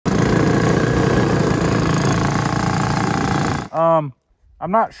I'm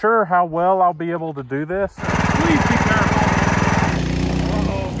not sure how well I'll be able to do this. Please be careful.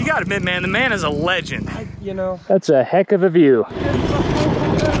 You gotta admit, man, the man is a legend. You know. That's a heck of a view.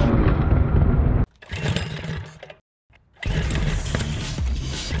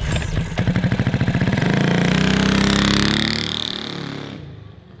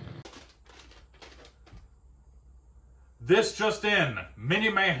 This just in, Mini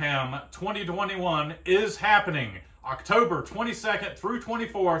Mayhem 2021 is happening October 22nd through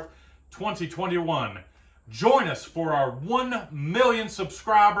 24th, 2021. Join us for our 1 million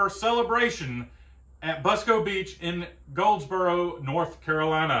subscriber celebration at Busco Beach in Goldsboro, North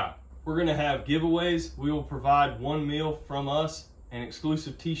Carolina. We're gonna have giveaways. We will provide 1 meal from us and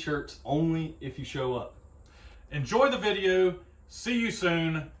exclusive t-shirts only if you show up. Enjoy the video. See you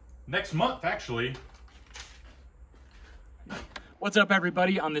soon. Next month, actually. What's up,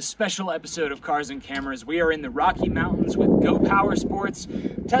 everybody? On this special episode of Cars and Cameras, we are in the Rocky Mountains with Go Power Sports,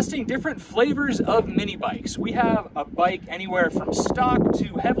 testing different flavors of mini bikes. We have a bike anywhere from stock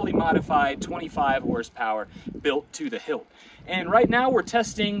to heavily modified 25 horsepower built to the hilt. And right now we're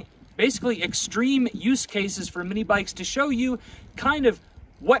testing basically extreme use cases for mini bikes to show you kind of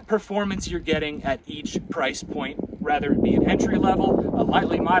what performance you're getting at each price point, rather it be an entry level, a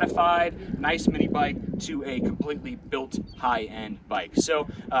lightly modified, nice mini bike, to a completely built high-end bike. So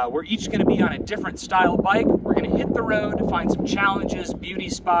we're each gonna be on a different style bike. We're gonna hit the road to find some challenges, beauty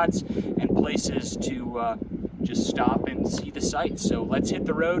spots, and places to just stop and see the sights. So let's hit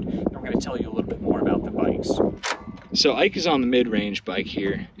the road, and we're gonna tell you a little bit more about the bikes. So Ike is on the mid-range bike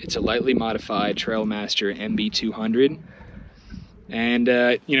here. It's a lightly modified Trailmaster MB200. And,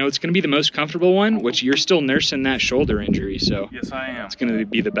 you know, it's going to be the most comfortable one, which you're still nursing that shoulder injury, so yes, I am. It's going to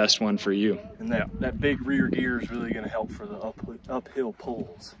be the best one for you. And that big rear gear is really going to help for the uphill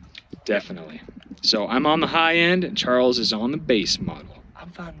pulls. Definitely. So I'm on the high end, and Charles is on the base model.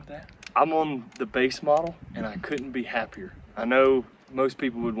 I'm fine with that. I'm on the base model, and I couldn't be happier. I know most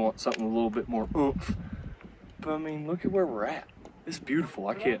people would want something a little bit more oomph, but I mean, look at where we're at. It's beautiful.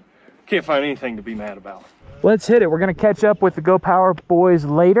 I can't find anything to be mad about. Let's hit it. We're going to catch up with the Go Power boys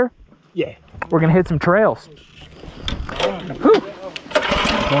later. Yeah. We're going to hit some trails. Whew.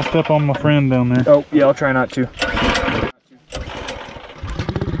 Don't step on my friend down there. Oh, yeah, I'll try not to.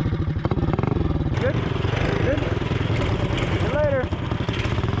 Good? Good? See you later.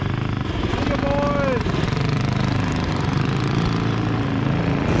 See you, boys.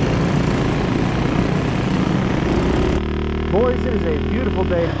 Boys, it is a beautiful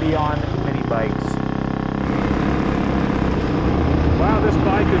day to be on mini bikes. Wow, this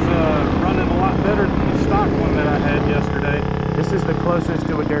bike is running a lot better than the stock one that I had yesterday. This is the closest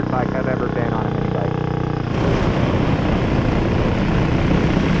to a dirt bike I've ever been on a mini bike.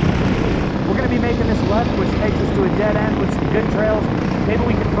 We're going to be making this left, which takes us to a dead end with some good trails. Maybe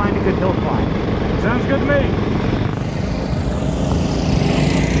we can find a good hill climb. Sounds good to me.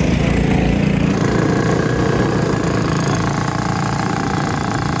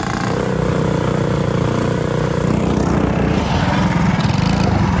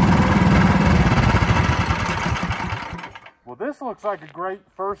 This looks like a great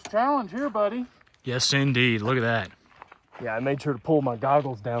first challenge here, buddy. Yes, indeed. Look at that. Yeah, I made sure to pull my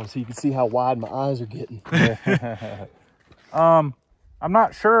goggles down so you can see how wide my eyes are getting. I'm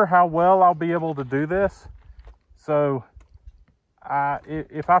not sure how well I'll be able to do this. So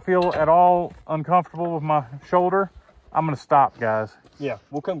if I feel at all uncomfortable with my shoulder, I'm going to stop, guys. Yeah,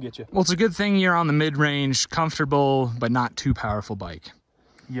 we'll come get you. Well, it's a good thing you're on the mid-range, comfortable, but not too powerful bike.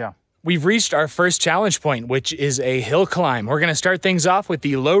 Yeah. We've reached our first challenge point, which is a hill climb. We're going to start things off with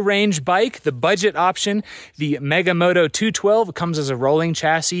the low-range bike, the budget option, the Megamoto 212. It comes as a rolling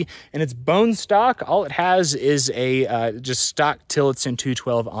chassis, and it's bone stock. All it has is a just stock Tillotson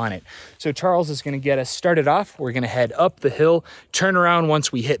 212 on it. So Charles is going to get us started off. We're going to head up the hill, turn around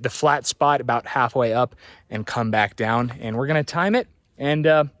once we hit the flat spot about halfway up, and come back down. And we're going to time it, and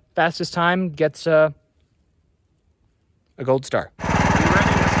fastest time gets a gold star.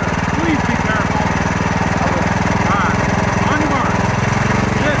 Please be careful. All right, on your mark.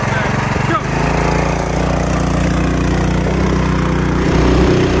 Get set, go.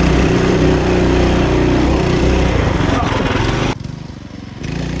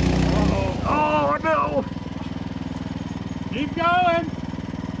 Oh no! Keep going.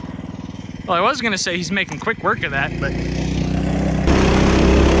 Well, I was going to say he's making quick work of that, but...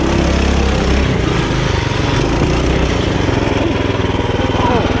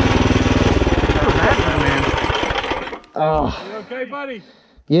 Oh. You okay, buddy?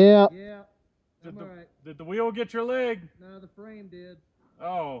 Yeah. Yeah. I'm all right. Did the wheel get your leg? No, the frame did.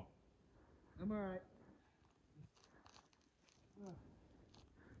 Oh. I'm all right.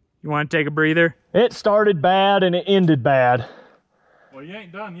 You want to take a breather? It started bad and it ended bad. Well, you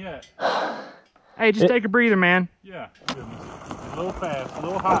ain't done yet. Hey, just take a breather, man. Yeah, goodness. A little fast, a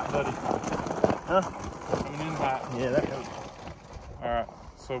little hot, buddy. Huh? Coming in hot. Yeah, that goes. All right,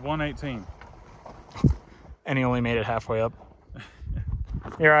 so 118. And he only made it halfway up.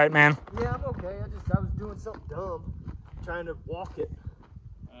 You all right, man? Yeah, I'm okay. I was doing something dumb, trying to walk it.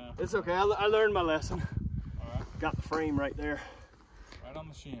 It's okay. I learned my lesson. All right. Got the frame right there. Right on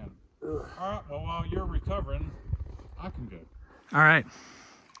the shin. All right, well, while you're recovering, I can go. All right.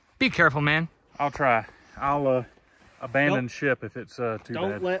 Be careful, man. I'll try. I'll abandon ship if it's too bad.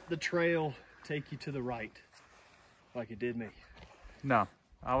 Don't let the trail take you to the right, like it did me. No,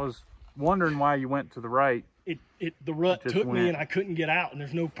 I was wondering why you went to the right. The rut Just took me went. and I couldn't get out, and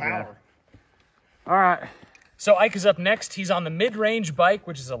there's no power. All right. So Ike is up next. He's on the mid-range bike,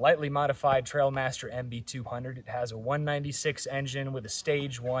 which is a lightly modified Trailmaster MB200. It has a 196 engine with a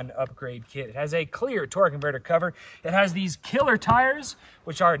Stage 1 upgrade kit. It has a clear torque converter cover. It has these killer tires,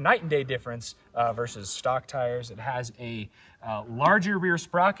 which are night and day difference versus stock tires. It has a larger rear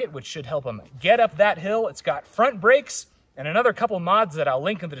sprocket, which should help him get up that hill. It's got front brakes and another couple mods that I'll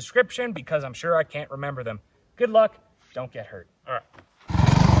link in the description because I'm sure I can't remember them. Good luck. Don't get hurt. All right.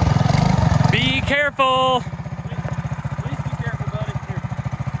 Be careful. Please be careful, buddy. Here.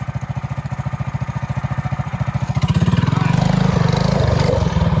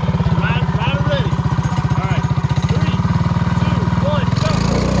 Rider ready. All right. 3, 2, 1,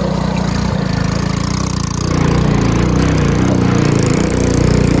 go.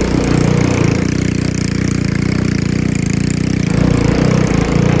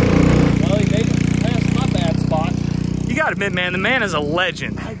 Well, he made it past my bad spot. You gotta admit, man, the man is a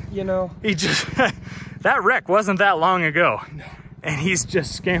legend. You know. He just, that wreck wasn't that long ago. No. And he's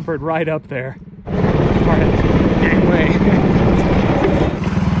just scampered right up there. All right, anyway.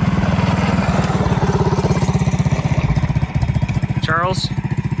 Charles,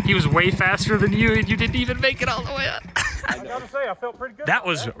 he was way faster than you and you didn't even make it all the way up. I gotta say, I felt pretty good. That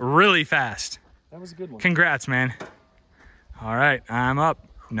was really fast. That was a good one. Congrats, man. All right, I'm up.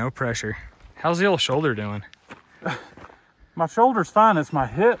 No pressure. How's the old shoulder doing? My shoulder's fine. It's my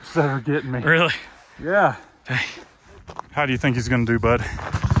hips that are getting me. Really? Yeah. Hey. How do you think he's gonna do, bud?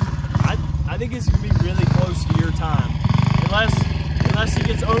 I think it's gonna be really close to your time, unless he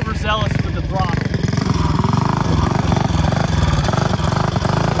gets overzealous with the throttle.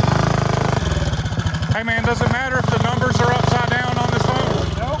 Hey man, does it matter if the numbers are upside down on this phone?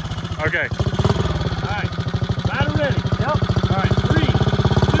 Nope. Okay. All right. Rider ready. Yep. All right. 3,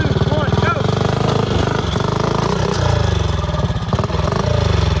 2, 1, go.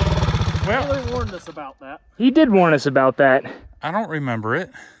 Well, He warned us about that. He did warn us about that. I don't remember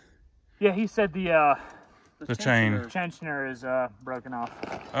it. Yeah, he said the chain. tensioner is broken off.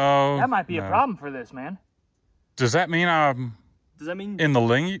 Oh. That might be a no. problem for this, man. Does that mean I'm Does that mean? in the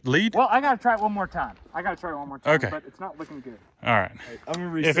lead? Well, I gotta try it one more time. Okay. But it's not looking good. All right. I'm gonna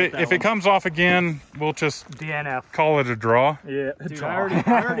If reset that it comes off again, we'll just DNF. call it a draw. Yeah. Dude, I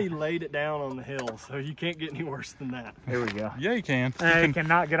already laid it down on the hill, so you can't get any worse than that. Here we go. Yeah, you can. He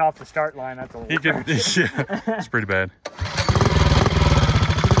cannot get off the start line. That's a He can. Yeah, it's pretty bad.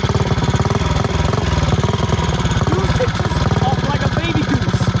 Like a baby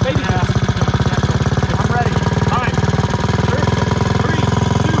goose. Baby goose. I'm ready. All right. 3,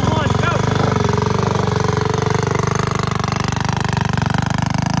 2, 1, go.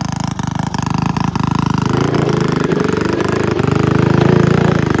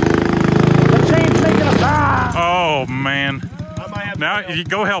 The chain's making a sound. Oh man. I might have Now to you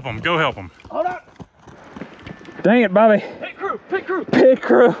go help him. Go help him. Hold on. Dang it, Bobby. Pit crew. Pit crew. Pit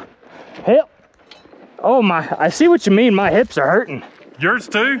crew. Hip. Oh my, I see what you mean. My hips are hurting. Yours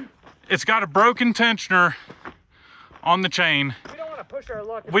too? It's got a broken tensioner on the chain. We don't want to push our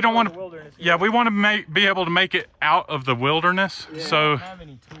luck. We don't want to. Yeah, we want to be able to make it out of the wilderness. Yeah, So I don't have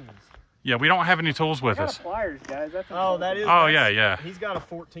any tools. yeah, we don't have any tools with us. Pliers, guys. That's Oh, that is. Oh, that's- yeah. He's got a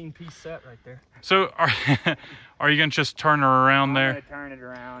 14-piece set right there. So are you gonna just turn her around I'm there? gonna turn it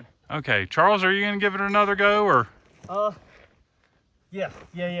around. Okay, Charles, are you gonna give it another go or? Yeah.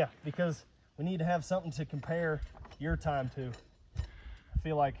 Because we need to have something to compare your time to. I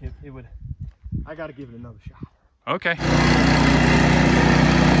feel like it would. I got to give it another shot. Okay. That's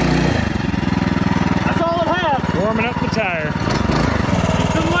all it has. Warming up the tire.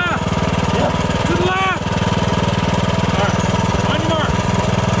 To the left. To the left. All right. On your mark.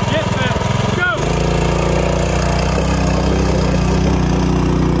 Get set. Go.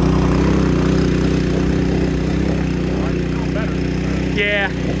 Yeah.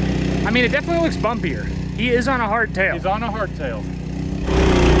 I mean, it definitely looks bumpier. He is on a hardtail. He's on a hardtail.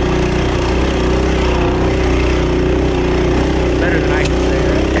 better than I can say,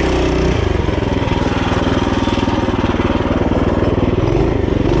 right?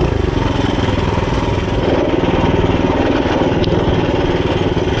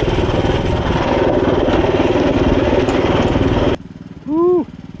 Woo!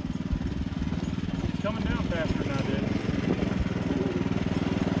 Coming down faster than I did.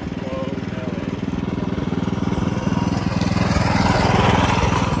 Whoa, Nelly.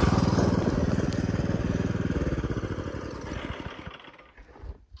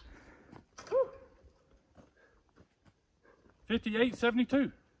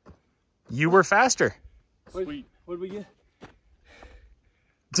 $58.72. You were faster. Sweet. What did we get?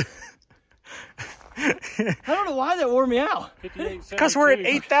 I don't know why that wore me out. Because we're at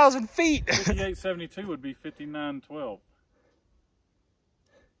 8,000 feet. 58.72 would be 59.12.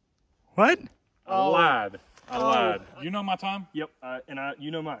 What? I lied. I lied. You know my time? Yep,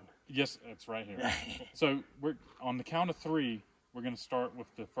 you know mine. Yes, it's right here. So we're on the count of 3. We're going to start with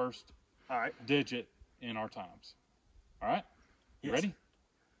the first digit in our times. All right? You ready?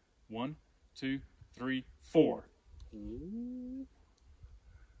 1, 2, 3, 4.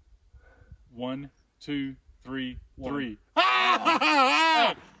 1, 2, 3, 3.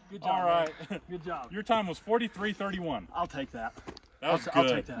 Hey, good job. All right. Good job. Your time was 43.31. I'll take that. That was good. I'll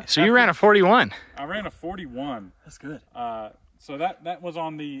take that. So you ran a 41. I ran a 41. That's good. So that was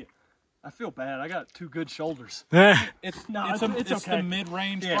on the. I feel bad. I got 2 good shoulders. It's it's okay. the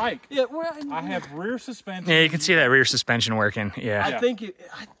mid-range bike. Yeah, well, I have rear suspension. Yeah, you can see that rear suspension working. Yeah. I think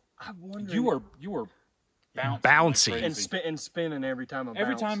I wonder. You were bouncy. like and spinning every time I bounce.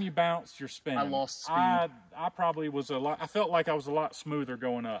 Every time you bounce, you're spinning. I lost speed. I probably was I felt like I was a lot smoother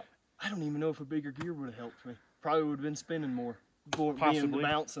going up. I don't even know if a bigger gear would have helped me. Probably would have been spinning more. Possibly. Being the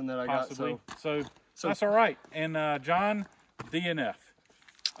bouncing that I Possibly. got. So that's all right. And John, DNF.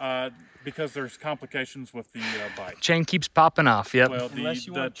 Because there's complications with the bike. Chain keeps popping off. Yep. So Well, unless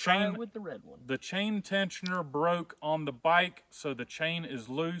you want to try it with the red one. The chain tensioner broke on the bike, so the chain is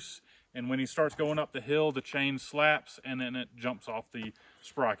loose. And when he starts going up the hill, the chain slaps, and then it jumps off the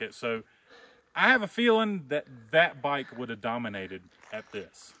sprocket. So I have a feeling that bike would have dominated at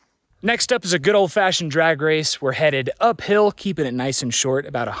this. Next up is a good old-fashioned drag race. We're headed uphill, keeping it nice and short,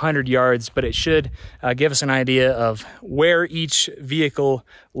 about 100 yards, but it should give us an idea of where each vehicle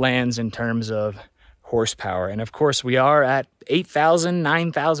lands in terms of horsepower. And of course, we are at 8,000,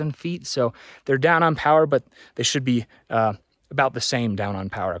 9,000 feet, so they're down on power, but they should be about the same down on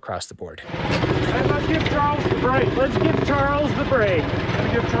power across the board. Hey, let's give Charles the break. Let's give Charles the break.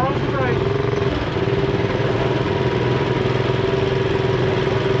 Let's give Charles the break.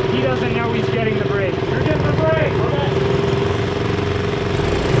 He doesn't know he's getting the break. You're getting the break.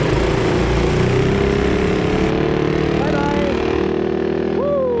 Bye-bye.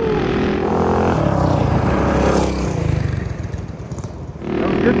 Woo! That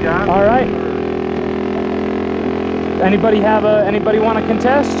was good, guys. All right. Anybody want to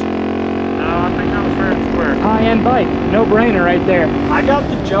contest? No, I think that was fair and square. High-end bike, no brainer right there. I got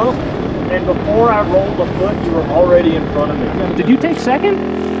the jump, and before I rolled a foot, you were already in front of me. Did you take second?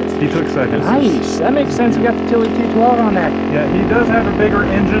 He took second. Nice. That makes sense. We got the Tilly 212 on that. Yeah, he does have a bigger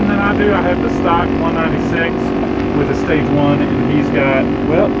engine than I do. I have the stock 196 with a stage 1, and he's got,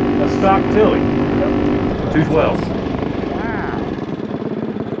 well, a stock Tilly 212.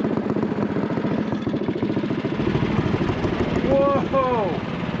 Whoa!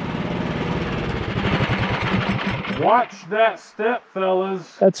 Watch that step,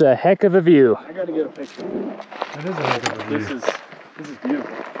 fellas. That's a heck of a view. I gotta get a picture. That is a heck of a view. This is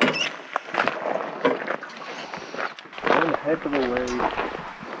beautiful. One heck of a way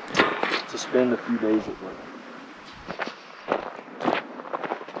to spend a few days at work.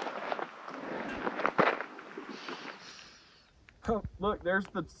 Oh, look, there's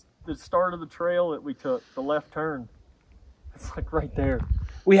the start of the trail that we took, the left turn. It's like right there.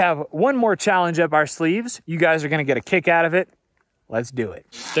 We have one more challenge up our sleeves. You guys are going to get a kick out of it. Let's do it.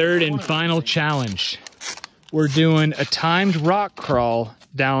 Third and final challenge. We're doing a timed rock crawl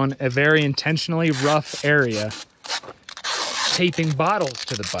down a very intentionally rough area, taping bottles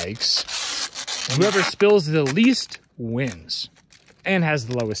to the bikes. And whoever spills the least wins and has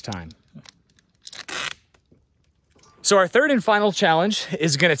the lowest time. So our third and final challenge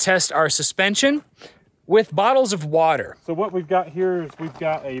is going to test our suspension with bottles of water. So what we've got here is we've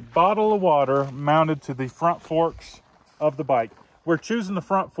got a bottle of water mounted to the front forks of the bike. We're choosing the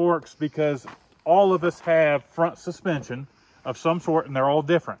front forks because all of us have front suspension of some sort, and they're all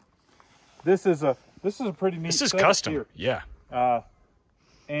different. This is a pretty neat. This is setup custom. here. Yeah.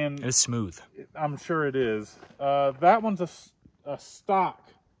 And it's smooth. I'm sure it is. That one's a stock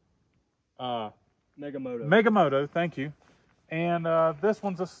Megamoto. Megamoto, thank you. And this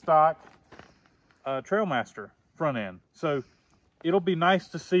one's a stock Trailmaster front end. So it'll be nice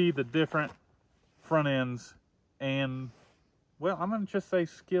to see the different front ends. And, well, I'm going to just say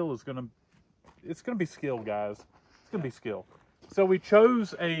skill is going to, it's going to be skill, guys. It's going to be skill. So we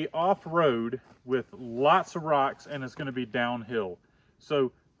chose a off-road with lots of rocks, and it's going to be downhill.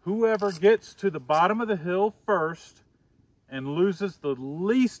 So whoever gets to the bottom of the hill first and loses the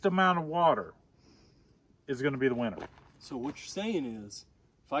least amount of water is going to be the winner. So what you're saying is,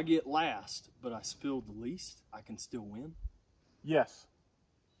 if I get last, but I spilled the least, I can still win? Yes.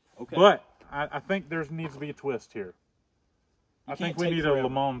 Okay. But I think there needs to be a twist here. I think we need a Le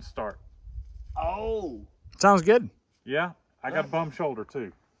Mans start. Oh. Sounds good. Yeah. I got a bum shoulder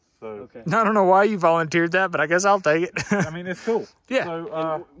too. So Okay. I don't know why you volunteered that, but I guess I'll take it. I mean, it's cool. Yeah.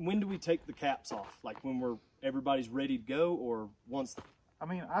 So when do we take the caps off? Like when everybody's ready to go, or once? I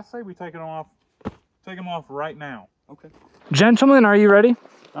mean, I say we take them off right now. Okay. Gentlemen, are you ready?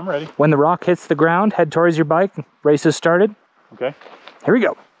 I'm ready. When the rock hits the ground, head towards your bike. Race is started. Okay. Here we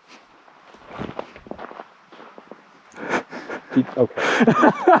go. Okay.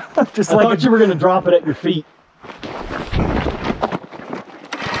 Just I like thought you were going to drop it at your feet.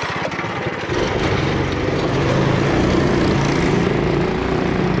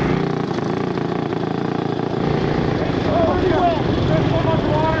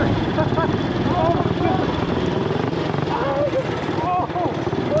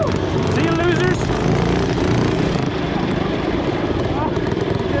 See you, losers.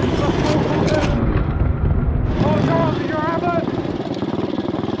 Oh, Charles, you're all right,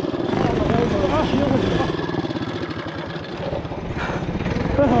 bud?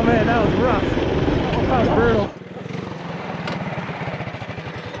 Oh man, that was rough. That was brutal.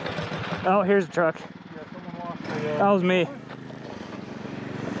 Oh, here's a truck. Yeah, someone lost the, That was me.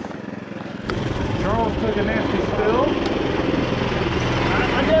 Charles took a nasty spill.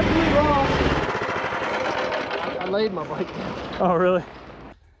 I definitely lost. I laid my bike down. Oh, really?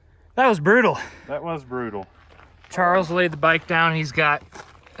 That was brutal. That was brutal. Charles laid the bike down. He's got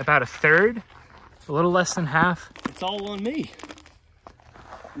about a third, a little less than half. It's all on me.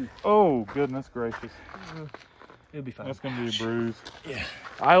 Oh, goodness gracious. It'll be fine. That's going to be a bruise. Yeah.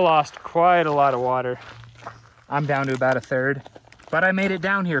 I lost quite a lot of water. I'm down to about a third, but I made it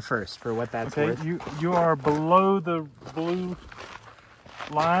down here first for what that's Okay, worth. you are below the blue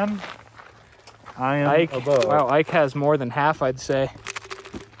line. I am Ike, above. wow, Ike has more than half, I'd say.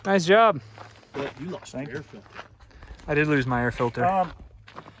 Nice job. But you lost your air filter. I did lose my air filter.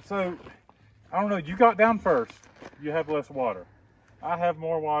 So, I don't know. You got down first. You have less water. I have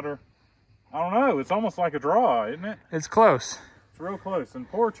more water. I don't know. It's almost like a draw, isn't it? It's close. It's real close. And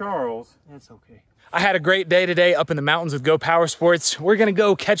poor Charles. That's okay. I had a great day today up in the mountains with Go Power Sports. We're going to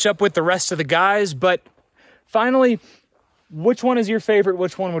go catch up with the rest of the guys, but finally, which one is your favorite?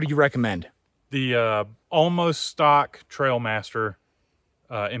 Which one would you recommend? The almost stock Trailmaster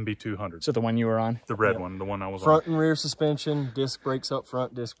MB200. So the one you were on? The red one, the one I was Front and rear suspension, disc brakes up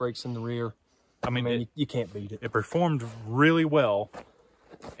front, disc brakes in the rear. on. I mean, You can't beat it. it performed really well,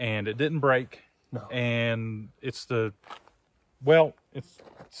 and it didn't break. No. And it's it's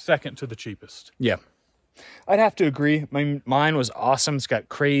second to the cheapest. Yeah. I'd have to agree. Mine was awesome. It's got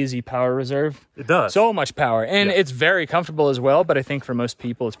crazy power reserve. It does. So much power. And Yeah. it's very comfortable as well, but I think for most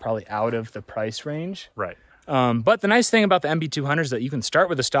people it's probably out of the price range. Right. But the nice thing about the MB200 is that you can start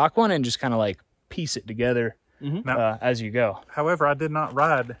with a stock one and just kind of like piece it together Now, as you go. however, I did not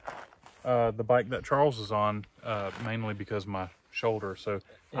ride the bike that Charles is on, mainly because of my shoulder. So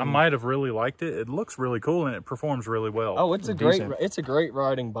I might have really liked it. It looks really cool and it performs really well. Oh, it's a great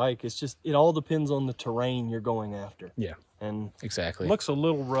riding bike. It's just, it all depends on the terrain you're going after. Yeah, And exactly. Looks a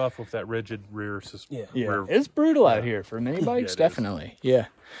little rough with that rigid rear system. Yeah, it's brutal out here for mini bikes, it definitely. Yeah.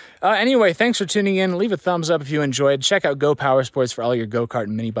 Anyway, thanks for tuning in. Leave a thumbs up if you enjoyed. Check out Go Power Sports for all your go-kart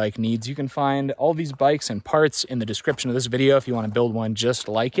and mini bike needs. You can find all these bikes and parts in the description of this video if you want to build one just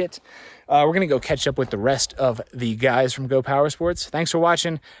like it. We're going to go catch up with the rest of the guys from Go Power Sports. Thanks for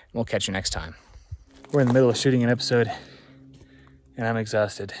watching, and we'll catch you next time. We're in the middle of shooting an episode, and I'm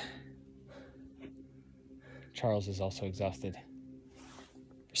exhausted. Charles is also exhausted.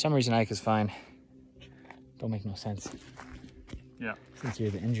 For some reason, Ike is fine. Don't make no sense. Yeah. Since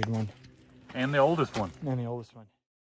you're the injured one. And the oldest one. And the oldest one.